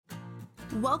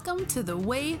Welcome to The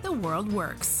Way the World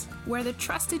Works, where the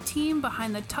trusted team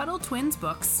behind the Tuttle Twins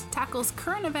books tackles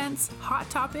current events, hot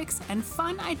topics, and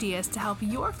fun ideas to help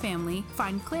your family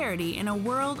find clarity in a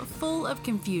world full of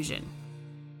confusion.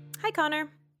 Hi, Connor.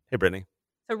 Hey, Brittany.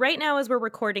 So right now, as we're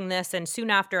recording this, and soon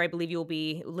after, I believe you'll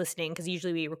be listening, because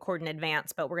usually we record in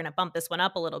advance, but we're going to bump this one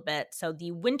up a little bit. So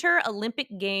the Winter Olympic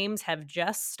Games have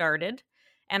just started,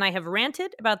 and I have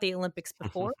ranted about the Olympics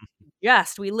before.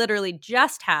 We literally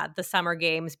just had the Summer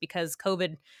Games because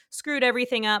COVID screwed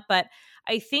everything up, but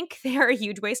I think they are a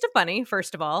huge waste of money,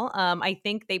 first of all. I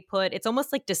think it's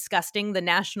almost like disgusting, the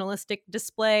nationalistic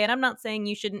display, and I'm not saying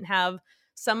you shouldn't have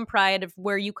some pride of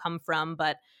where you come from,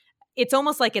 but it's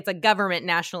almost like it's a government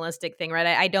nationalistic thing, right?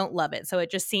 I don't love it. So it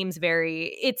just seems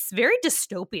it's very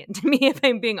dystopian to me, if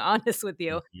I'm being honest with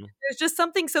you. Mm-hmm. There's just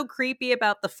something so creepy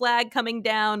about the flag coming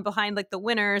down behind like the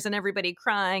winners and everybody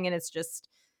crying. And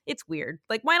it's weird.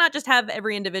 Like, why not just have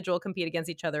every individual compete against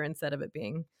each other instead of it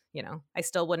being, I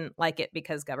still wouldn't like it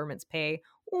because governments pay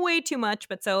way too much.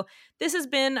 But so this has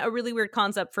been a really weird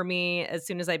concept for me as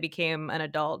soon as I became an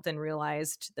adult and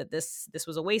realized that this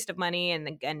was a waste of money,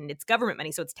 and it's government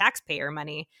money, so it's taxpayer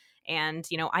money. And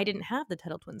I didn't have the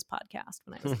Tuttle Twins podcast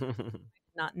when I was I did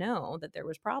not know that there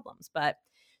was problems. But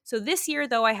so this year,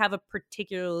 though, I have a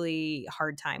particularly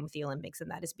hard time with the Olympics,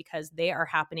 and that is because they are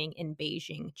happening in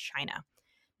Beijing, China.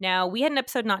 Now, we had an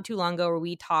episode not too long ago where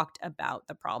we talked about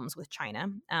the problems with China.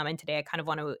 And today I kind of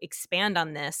want to expand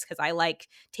on this because I like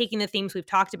taking the themes we've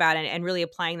talked about and really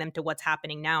applying them to what's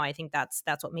happening now. I think that's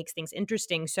what makes things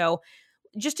interesting. So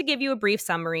just to give you a brief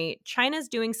summary, China's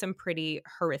doing some pretty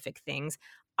horrific things.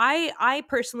 I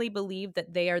personally believe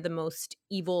that they are the most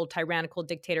evil, tyrannical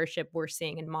dictatorship we're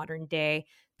seeing in modern day.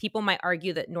 People might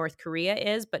argue that North Korea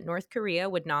is, but North Korea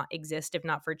would not exist if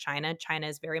not for China. China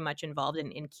is very much involved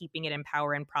in keeping it in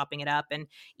power and propping it up. And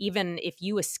even if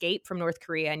you escape from North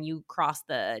Korea and you cross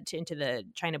into the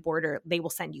China border, they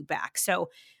will send you back. So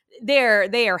they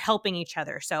are helping each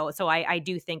other. So I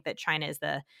do think that China is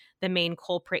the main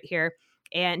culprit here.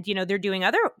 And, they're doing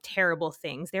other terrible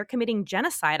things. They're committing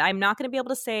genocide. I'm not going to be able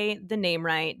to say the name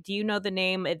right. Do you know the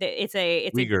name? It's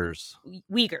Uyghurs.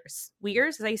 Uyghurs. Uyghurs,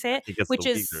 is that how you say it? Which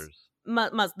is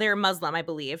they're Muslim, I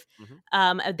believe.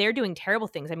 Mm-hmm. They're doing terrible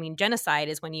things. I mean, genocide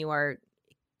is when you are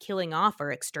killing off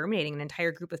or exterminating an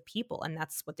entire group of people, and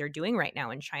that's what they're doing right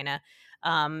now in China.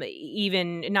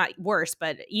 Even not worse,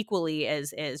 but equally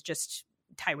as just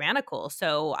tyrannical.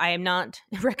 So I am not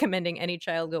recommending any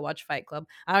child go watch Fight Club.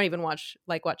 I don't even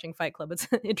like watching Fight Club. It's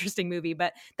an interesting movie,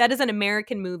 but that is an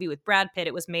American movie with Brad Pitt.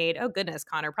 It was made, oh goodness,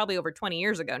 Connor, probably over 20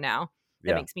 years ago now.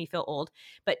 That makes me feel old.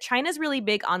 But China's really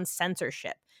big on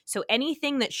censorship. So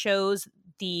anything that shows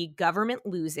the government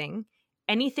losing,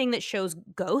 anything that shows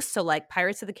ghosts, so like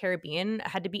Pirates of the Caribbean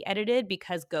had to be edited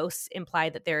because ghosts imply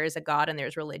that there is a god and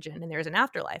there's religion and there's an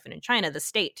afterlife. And in China, the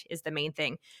state is the main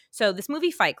thing. So this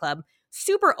movie Fight Club,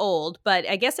 super old, but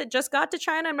I guess it just got to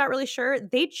China. I'm not really sure.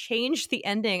 They changed the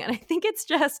ending. And I think it's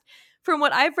just, from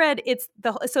what I've read,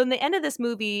 so in the end of this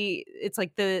movie, it's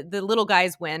like the little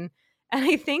guys win. And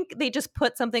I think they just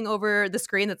put something over the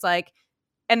screen that's like,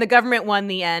 and the government won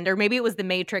the end, or maybe it was The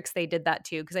Matrix. They did that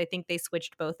too, because I think they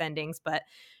switched both endings. But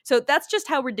so that's just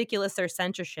how ridiculous their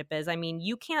censorship is. I mean,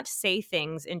 you can't say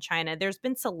things in China. There's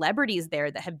been celebrities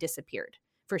there that have disappeared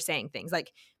for saying things.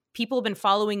 Like, people have been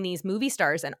following these movie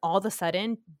stars, and all of a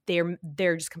sudden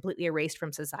they're just completely erased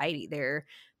from society. They're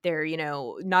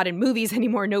not in movies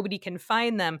anymore. Nobody can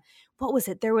find them. What was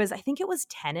it? I think it was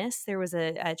tennis. There was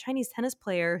a Chinese tennis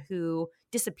player who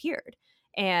disappeared.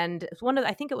 And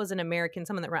I think it was an American,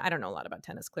 someone that I don't know a lot about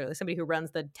tennis, clearly, somebody who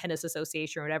runs the tennis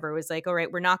association or whatever, was like, all right,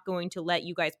 we're not going to let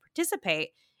you guys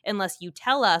participate unless you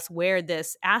tell us where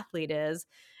this athlete is.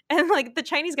 And like the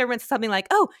Chinese government said something like,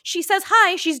 oh, she says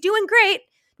hi, she's doing great,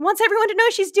 wants everyone to know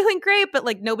she's doing great, but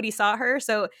like nobody saw her.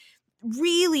 So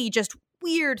really just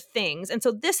weird things. And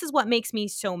so this is what makes me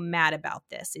so mad about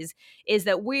this is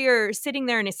that we're sitting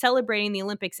there and is celebrating the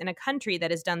Olympics in a country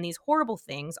that has done these horrible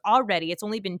things already. It's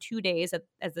only been 2 days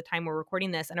as the time we're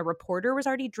recording this, and a reporter was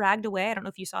already dragged away. I don't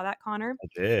know if you saw that, Connor. I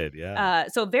did, yeah.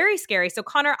 So very scary. So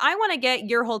Connor, I want to get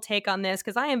your whole take on this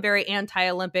because I am very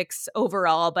anti-Olympics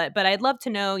overall, but I'd love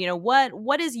to know,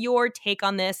 what is your take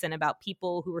on this and about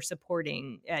people who are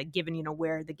supporting, given,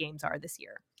 where the games are this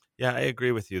year? Yeah, I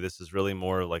agree with you. This is really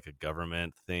more like a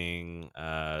government thing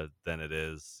than it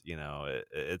is.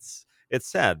 It's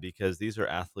sad because these are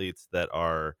athletes that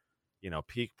are,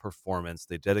 peak performance.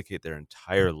 They dedicate their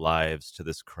entire lives to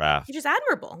this craft, Which is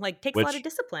admirable. Like, takes a lot of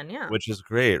discipline, yeah. which is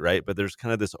great, right? But there's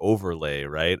kind of this overlay,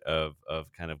 right, of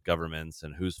kind of governments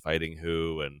and who's fighting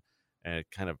who, and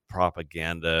kind of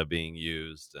propaganda being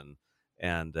used,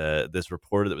 And this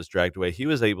reporter that was dragged away, he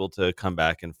was able to come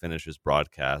back and finish his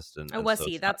broadcast, Oh, and was so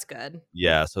he? it's not, That's good.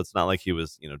 yeah, so it's not like he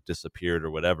was, disappeared or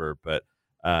whatever. But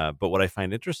what I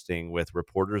find interesting with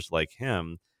reporters like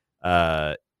him,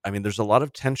 uh, I mean, there's a lot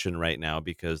of tension right now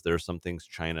because there are some things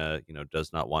China,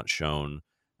 does not want shown,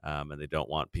 and they don't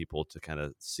want people to kind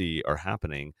of see are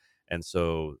happening, and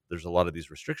so there's a lot of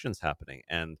these restrictions happening.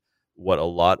 And what a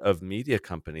lot of media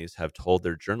companies have told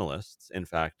their journalists, in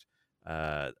fact,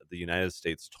 the United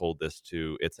States told this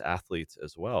to its athletes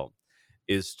as well,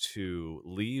 is to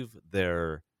leave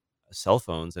their cell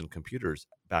phones and computers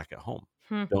back at home.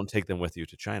 Hmm. Don't take them with you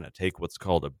to China. Take what's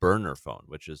called a burner phone,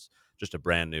 which is just a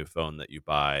brand new phone that you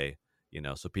buy,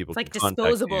 so people It's can like contact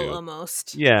disposable you.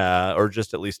 almost. Yeah, or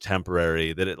just at least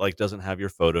temporary, that it like doesn't have your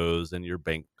photos and your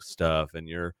bank stuff and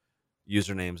your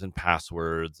usernames and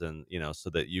passwords, and so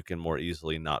that you can more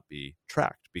easily not be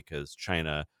tracked, because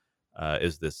China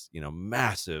is this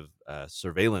massive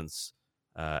surveillance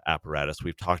apparatus.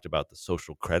 We've talked about the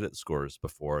social credit scores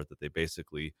before, that they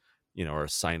basically are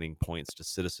assigning points to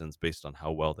citizens based on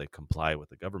how well they comply with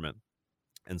the government.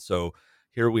 And so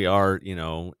here we are,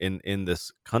 in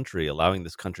this country, allowing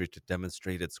this country to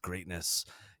demonstrate its greatness,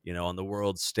 on the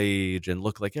world stage, and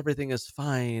look like everything is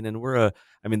fine. And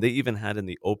I mean, they even had in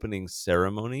the opening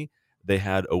ceremony, they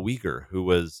had a Uyghur who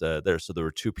was there. So there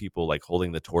were two people like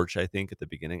holding the torch, I think, at the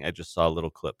beginning. I just saw a little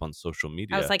clip on social I was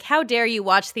media. like, how dare you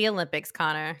watch the Olympics,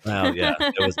 Connor? Well, yeah,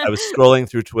 I was scrolling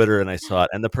through Twitter and I saw it,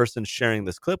 and the person sharing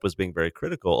this clip was being very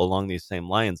critical along these same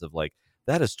lines of like,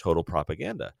 that is total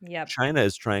propaganda. Yep. China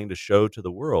is trying to show to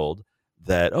the world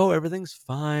that, oh, everything's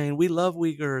fine. We love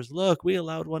Uyghurs. Look, we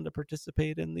allowed one to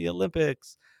participate in the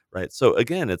Olympics, right? So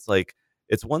again, it's like,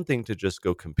 it's one thing to just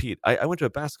go compete. I went to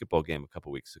a basketball game a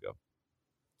couple weeks ago,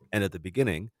 and at the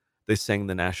beginning, they sang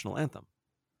the national anthem.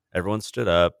 Everyone stood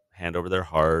up, hand over their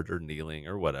heart or kneeling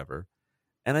or whatever,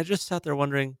 and I just sat there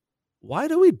wondering, why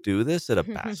do we do this at a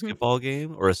basketball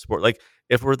game or a sport? Like,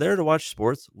 if we're there to watch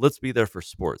sports, let's be there for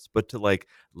sports. But to like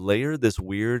layer this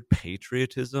weird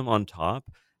patriotism on top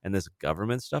and this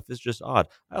government stuff is just odd.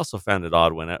 I also found it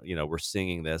odd when we're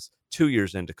singing this 2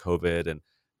 years into COVID, and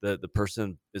the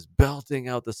person is belting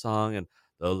out the song, and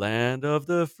the land of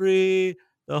the free,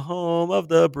 the home of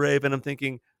the brave, and I'm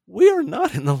thinking, we are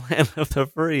not in the land of the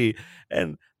free,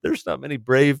 and there's not many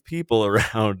brave people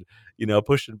around,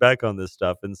 pushing back on this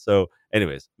stuff. And so,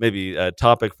 anyways, maybe a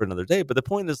topic for another day. But the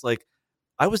point is, like,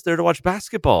 I was there to watch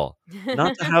basketball,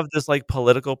 not to have this like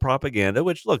political propaganda.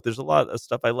 Which, look, there's a lot of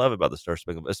stuff I love about the Star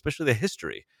Spangled, especially the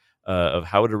history of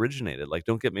how it originated. Like,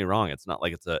 don't get me wrong, it's not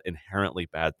like it's an inherently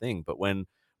bad thing, but when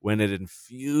it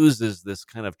infuses this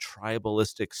kind of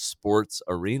tribalistic sports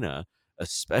arena,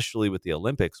 especially with the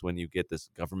Olympics, when you get this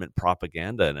government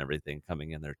propaganda and everything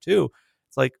coming in there too,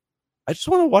 it's like, I just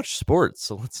want to watch sports.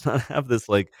 So let's not have this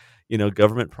like,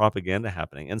 government propaganda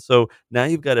happening. And so now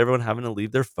you've got everyone having to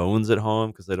leave their phones at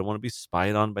home because they don't want to be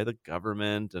spied on by the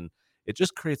government. And it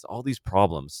just creates all these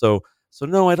problems. So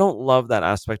no, I don't love that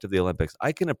aspect of the Olympics.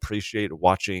 I can appreciate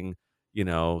watching,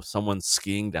 someone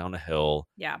skiing down a hill,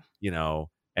 Yeah.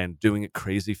 and doing it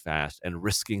crazy fast and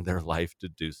risking their life to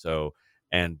do so,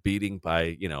 and beating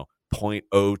by, zero point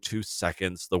zero 0.02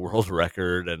 seconds the world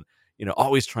record, and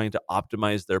always trying to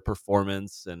optimize their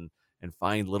performance and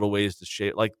find little ways to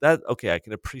shape like that. Okay, I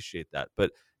can appreciate that,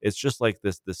 but it's just like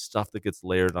this stuff that gets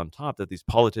layered on top, that these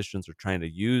politicians are trying to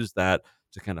use that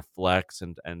to kind of flex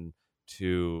and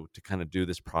to kind of do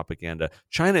this propaganda.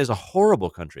 China is a horrible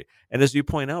country, and as you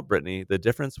point out, Brittany, the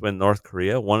difference when North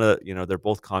Korea, one of the, they're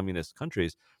both communist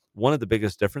countries. One of the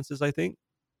biggest differences, I think,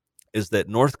 is that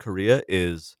North Korea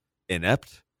is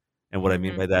inept, and what I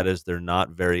mean Hmm. by that is they're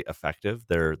not very effective.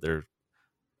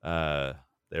 Uh,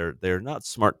 they're not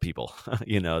smart people.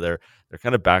 They're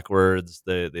kind of backwards.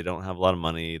 They don't have a lot of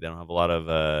money. They don't have a lot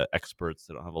of experts.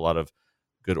 They don't have a lot of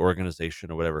good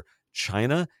organization or whatever.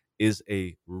 China is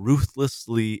a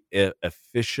ruthlessly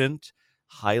efficient,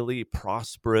 highly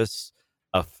prosperous,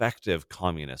 effective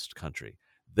communist country.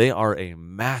 They are a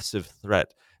massive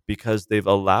threat because they've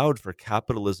allowed for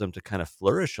capitalism to kind of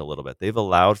flourish a little bit. They've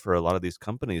allowed for a lot of these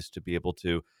companies to be able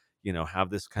to, have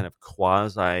this kind of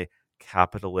quasi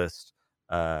capitalist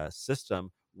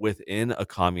system within a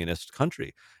communist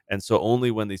country. And so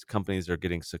only when these companies are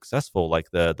getting successful,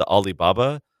 like the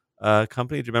Alibaba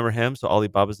company, do you remember him? So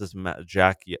Alibaba's this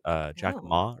Jack Oh.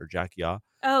 Ma or Jack Ya.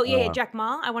 Oh, yeah, yeah, Uh, Jack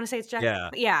Ma. I want to say it's Jack. yeah,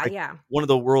 Yeah, like yeah. one of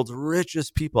the world's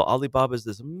richest people. Alibaba is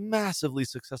this massively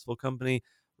successful company,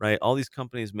 right? All these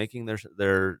companies making their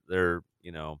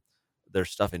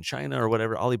stuff in China or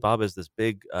whatever. Alibaba is this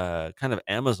big kind of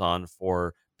Amazon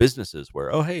for businesses,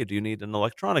 where, oh, hey, do you need an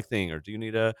electronic thing, or do you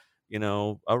need a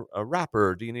a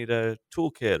wrapper? Do you need a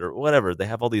toolkit or whatever? They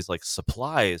have all these like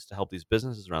supplies to help these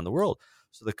businesses around the world.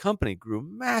 So the company grew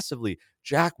massively.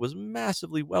 Jack was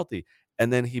massively wealthy,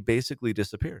 and then he basically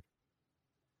disappeared,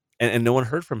 and no one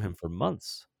heard from him for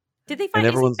months. Did they And find? Is he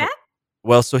everyone's like, back?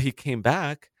 well, so he came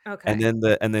back, and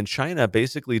Okay. then China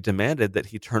basically demanded that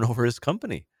he turn over his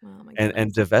company Oh my and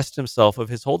goodness. divest himself of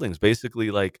his holdings,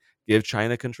 basically, like, give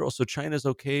China control. So China's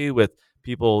okay with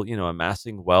people,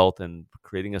 amassing wealth and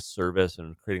creating a service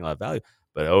and creating a lot of value.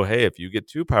 But, oh, hey, if you get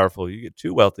too powerful, you get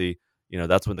too wealthy,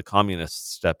 that's when the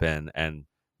communists step in and,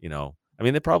 I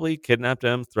mean, they probably kidnapped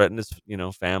him, threatened his,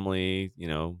 family,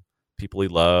 people he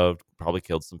loved, probably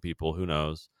killed some people, who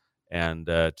knows, and,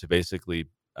 to basically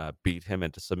beat him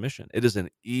into submission. It is an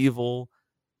evil,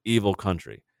 evil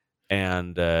country,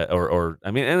 and or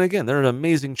I mean, and again, they're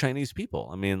amazing Chinese people.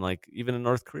 I mean, like even in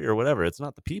North Korea or whatever, it's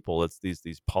not the people; it's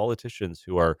these politicians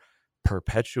who are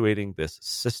perpetuating this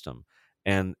system.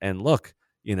 And look,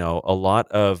 a lot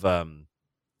of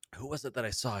who was it that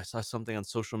I saw? I saw something on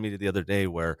social media the other day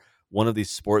where one of these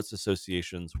sports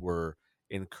associations were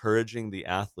encouraging the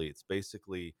athletes,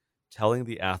 basically telling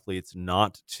the athletes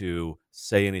not to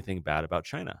say anything bad about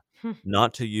China, Hmm.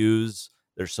 not to use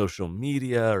their social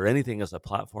media or anything as a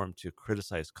platform to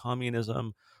criticize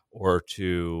communism or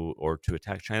to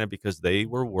attack China because they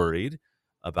were worried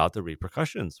about the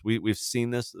repercussions. We've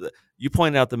seen this. You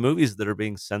point out the movies that are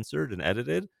being censored and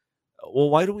edited. Well,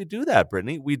 why do we do that,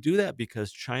 Brittany? We do that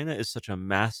because China is such a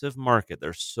massive market.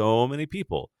 There's so many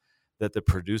people that the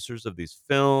producers of these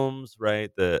films,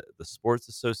 right, the sports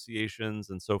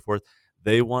associations and so forth,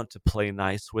 they want to play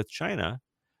nice with China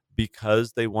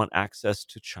because they want access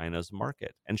to China's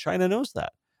market. And China knows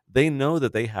that. They know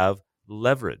that they have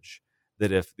leverage,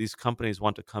 that if these companies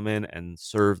want to come in and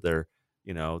serve their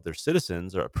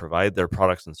citizens or provide their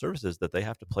products and services, that they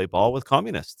have to play ball with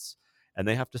communists and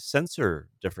they have to censor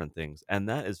different things. And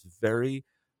that is very,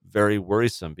 very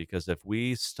worrisome because if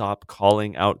we stop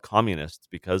calling out communists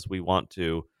because we want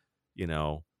to,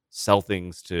 sell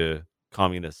things to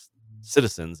communist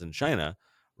citizens in China,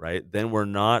 right? Then we're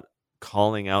not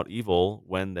calling out evil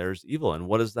when there's evil. And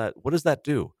what does that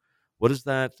do? How does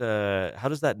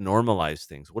that normalize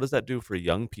things? What does that do for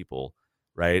young people,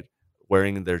 right?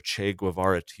 Wearing their Che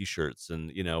Guevara t-shirts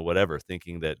and, whatever,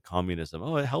 thinking that communism,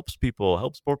 oh, it helps people,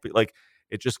 helps poor people. Like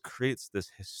it just creates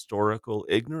this historical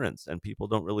ignorance and people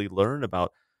don't really learn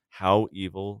about how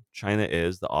evil China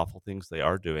is, the awful things they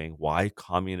are doing, why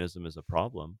communism is a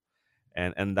problem.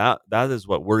 And that is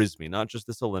what worries me, not just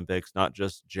this Olympics, not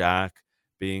just Jack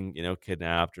being,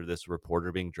 kidnapped or this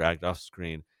reporter being dragged off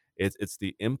screen. It's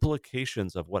the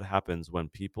implications of what happens when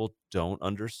people don't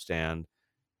understand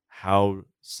how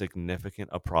significant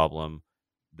a problem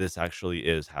this actually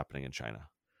is happening in China.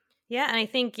 Yeah, and I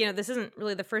think, this isn't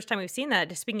really the first time we've seen that.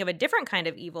 Just speaking of a different kind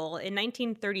of evil, in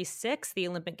 1936, the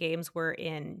Olympic Games were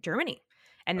in Germany.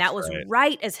 And That's that was right.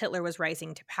 right as Hitler was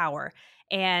rising to power.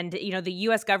 And, the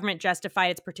US government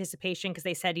justified its participation because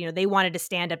they said, they wanted to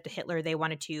stand up to Hitler. They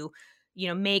wanted to,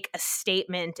 make a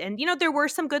statement. And, there were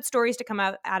some good stories to come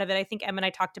out of it. I think Em and I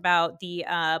talked about the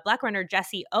black runner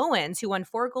Jesse Owens, who won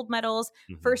 4 gold medals,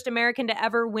 Mhm. first American to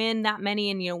ever win that many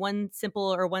in, one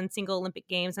single Olympic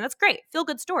Games. And that's great. Feel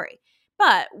good story.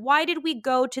 But why did we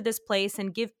go to this place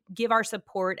and give our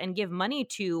support and give money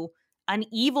to an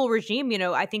evil regime?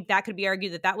 I think that could be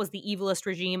argued that that was the evilest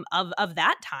regime of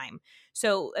that time.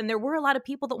 So, and there were a lot of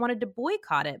people that wanted to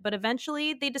boycott it, but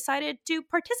eventually they decided to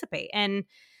participate. And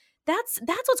that's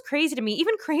what's crazy to me.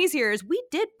 Even crazier is we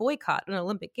did boycott an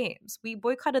Olympic Games. We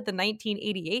boycotted the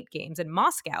 1988 games in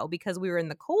Moscow because we were in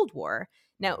the Cold War.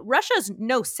 Now, Russia's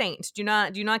no saint. Do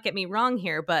not get me wrong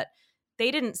here, but they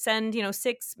didn't send,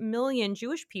 6 million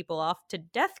Jewish people off to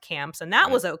death camps, and that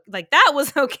Right. was that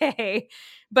was okay.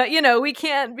 But, we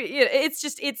can't be, it's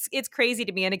just it's crazy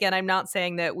to me. And again, I'm not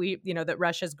saying that that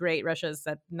Russia's great.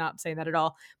 Not saying that at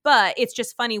all. But it's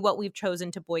just funny what we've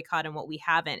chosen to boycott and what we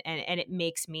haven't, and it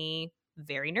makes me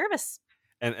very nervous.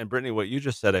 And Brittany, what you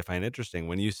just said, I find interesting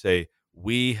when you say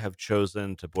we have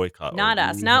chosen to boycott or Not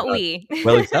us, we have not done. we.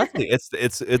 Well, exactly. It's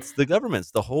the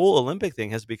governments. The whole Olympic thing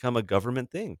has become a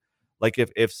government thing. Like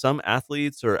if some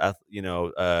athletes or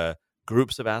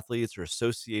groups of athletes or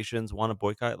associations want to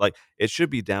boycott, like it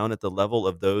should be down at the level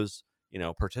of those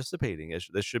participating.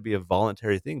 This should be a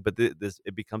voluntary thing, but this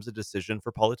it becomes a decision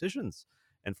for politicians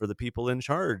and for the people in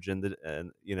charge, and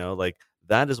like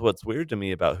that is what's weird to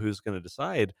me about who's going to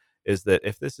decide is that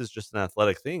if this is just an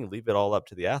athletic thing, leave it all up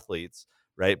to the athletes,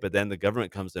 right? But then the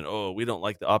government comes in, oh, we don't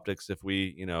like the optics if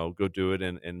we, go do it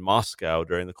in Moscow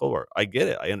during the Cold War. I get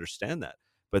it. I understand that.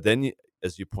 But then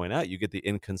as you point out, you get the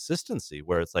inconsistency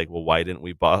where it's like, well, why didn't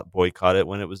we boycott it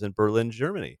when it was in Berlin,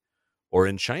 Germany, or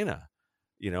in China?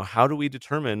 How do we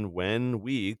determine when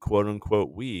we, quote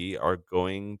unquote, we are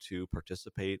going to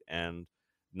participate and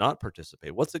not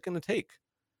participate? What's it going to take,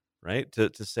 right?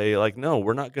 To say like, no,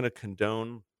 we're not going to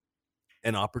condone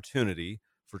an opportunity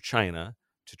for China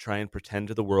to try and pretend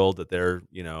to the world that they're,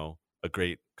 a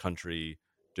great country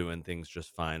doing things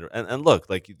just fine. And look,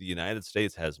 like the United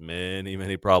States has many,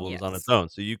 many problems on its Yes. own.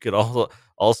 So you could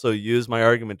also use my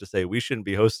argument to say we shouldn't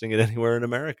be hosting it anywhere in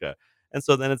America. And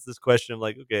so then it's this question of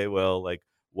like, okay, well, like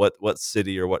what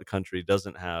city or what country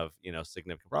doesn't have,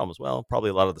 significant problems? Well, probably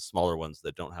a lot of the smaller ones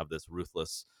that don't have this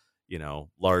ruthless,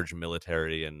 large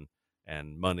military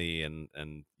and money and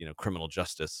criminal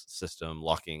justice system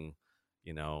locking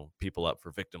people up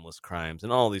for victimless crimes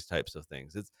and all these types of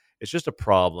things. It's just a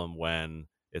problem when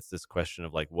it's this question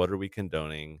of like, what are we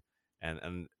condoning?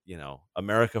 And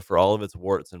America, for all of its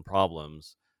warts and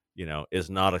problems, is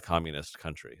not a communist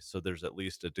country. So there's at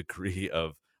least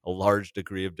a large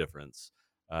degree of difference.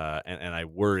 And I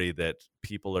worry that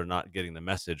people are not getting the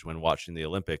message when watching the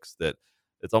Olympics, that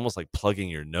it's almost like plugging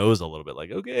your nose a little bit,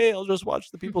 like, okay, I'll just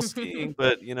watch the people skiing,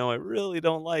 but I really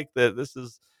don't like that this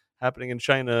is happening in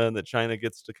China and that China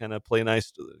gets to kind of play nice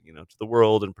to to the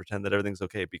world and pretend that everything's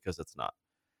okay, because it's not.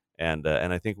 And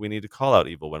I think we need to call out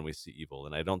evil when we see evil,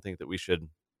 and I don't think that we should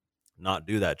not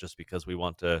do that just because we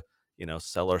want to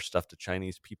sell our stuff to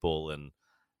Chinese people. And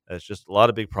it's just a lot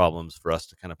of big problems for us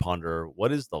to kind of ponder,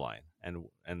 what is the line, and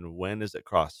when is it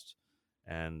crossed,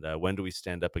 and when do we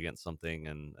stand up against something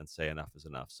and say enough is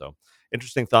enough. So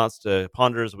interesting thoughts to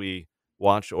ponder as we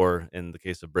watch, or in the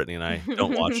case of Brittany and I,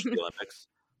 don't watch the Olympics,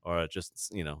 or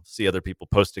just see other people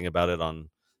posting about it on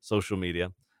social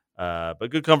media. But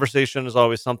good conversation is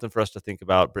always something for us to think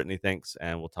about. Brittany, thanks,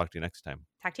 and we'll talk to you next time.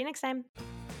 Talk to you next time.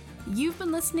 You've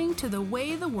been listening to The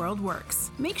Way the World Works.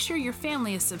 Make sure your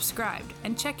family is subscribed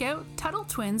and check out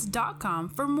TuttleTwins.com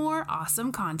for more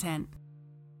awesome content.